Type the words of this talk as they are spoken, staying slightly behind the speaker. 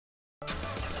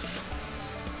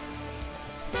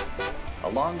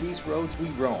Along these roads we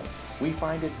roam, we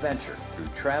find adventure through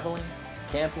traveling,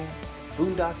 camping,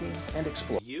 boondocking, and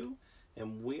exploring. You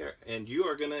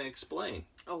are going to explain.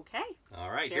 Okay.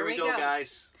 All right, here we go,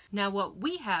 guys. Now what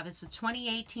we have is a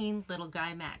 2018 Little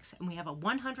Guy Max, and we have a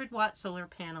 100-watt solar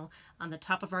panel on the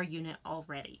top of our unit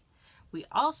already. We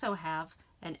also have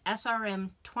an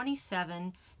SRM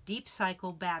 27 deep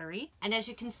cycle battery, and as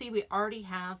you can see, we already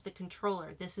have the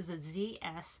controller. This is a ZS10AW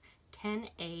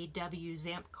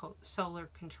Zamp Solar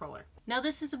controller. Now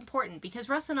this is important because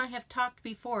Russ and I have talked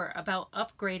before about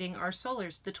upgrading our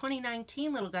solars. The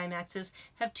 2019 Little Guy Maxes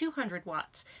have 200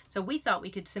 watts, so we thought we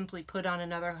could simply put on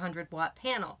another 100-watt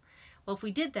panel. Well, if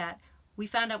we did that, we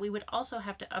found out we would also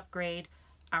have to upgrade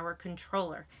our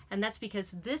controller, and that's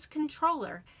because this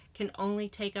controller can only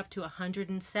take up to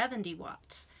 170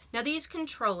 watts. Now these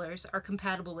controllers are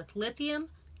compatible with lithium,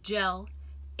 gel,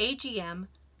 AGM,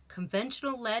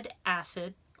 conventional lead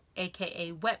acid,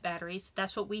 aka wet batteries,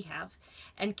 that's what we have,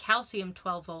 and calcium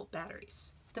 12-volt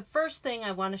batteries. The first thing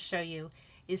I want to show you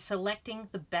is selecting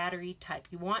the battery type.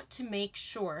 You want to make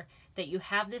sure that you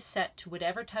have this set to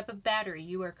whatever type of battery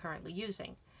you are currently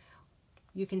using.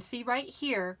 You can see right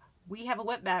here we have a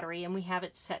wet battery and we have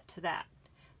it set to that.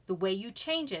 The way you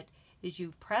change it is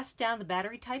you press down the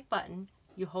battery type button,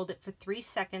 you hold it for 3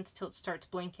 seconds till it starts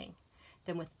blinking.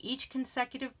 Then with each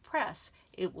consecutive press,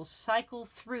 it will cycle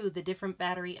through the different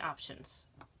battery options.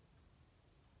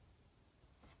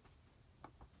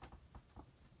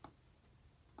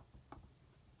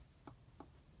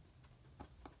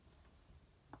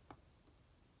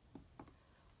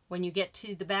 When you get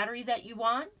to the battery that you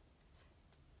want,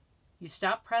 you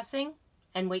stop pressing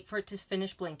and wait for it to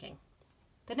finish blinking.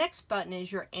 The next button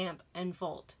is your amp and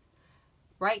volt.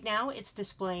 Right now it's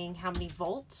displaying how many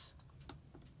volts.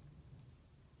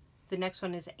 The next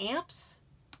one is amps,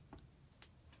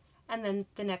 and then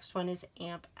the next one is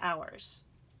amp hours.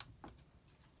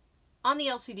 On the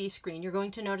LCD screen, you're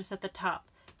going to notice at the top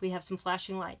we have some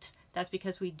flashing lights. That's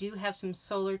because we do have some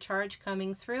solar charge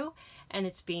coming through and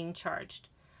it's being charged.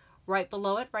 Right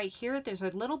below it, right here, there's a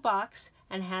little box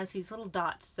and has these little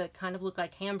dots that kind of look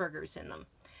like hamburgers in them.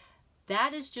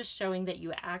 That is just showing that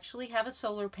you actually have a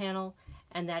solar panel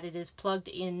and that it is plugged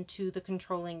into the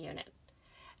controlling unit.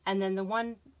 And then the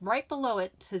one right below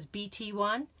it says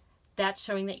BT1. That's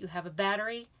showing that you have a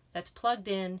battery that's plugged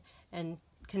in and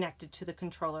connected to the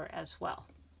controller as well.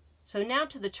 So now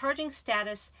to the charging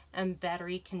status and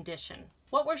battery condition.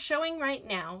 What we're showing right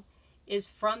now is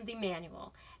from the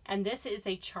manual, and this is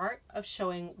a chart of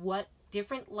showing what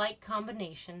different light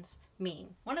combinations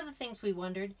mean. One of the things we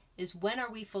wondered is, when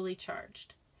are we fully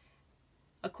charged?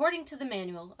 According to the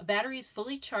manual, a battery is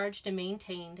fully charged and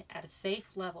maintained at a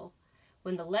safe level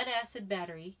when the lead acid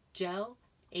battery, gel,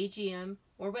 AGM,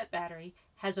 or wet battery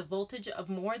has a voltage of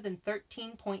more than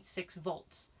 13.6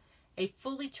 volts. A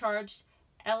fully charged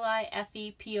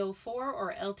LiFePO4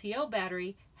 or LTO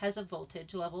battery has a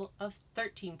voltage level of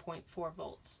 13.4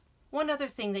 volts. One other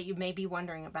thing that you may be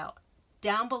wondering about.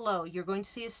 Down below you're going to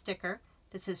see a sticker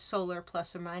that says solar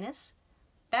plus or minus,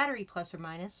 battery plus or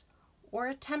minus, or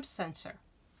a temp sensor.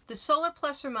 The solar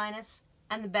plus or minus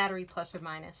and the battery plus or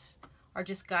minus are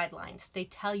just guidelines. They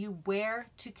tell you where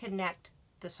to connect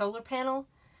the solar panel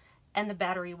and the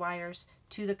battery wires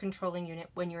to the controlling unit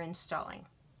when you're installing.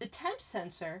 The temp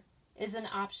sensor is an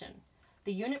option.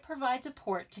 The unit provides a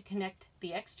port to connect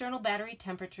the external battery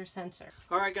temperature sensor.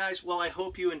 Alright guys, well I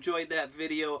hope you enjoyed that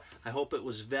video. I hope it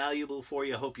was valuable for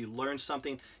you. I hope you learned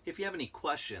something. If you have any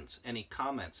questions, any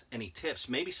comments, any tips,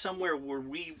 maybe somewhere where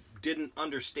we didn't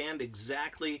understand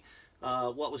exactly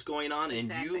what was going on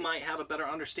and you might have a better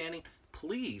understanding,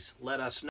 please let us know.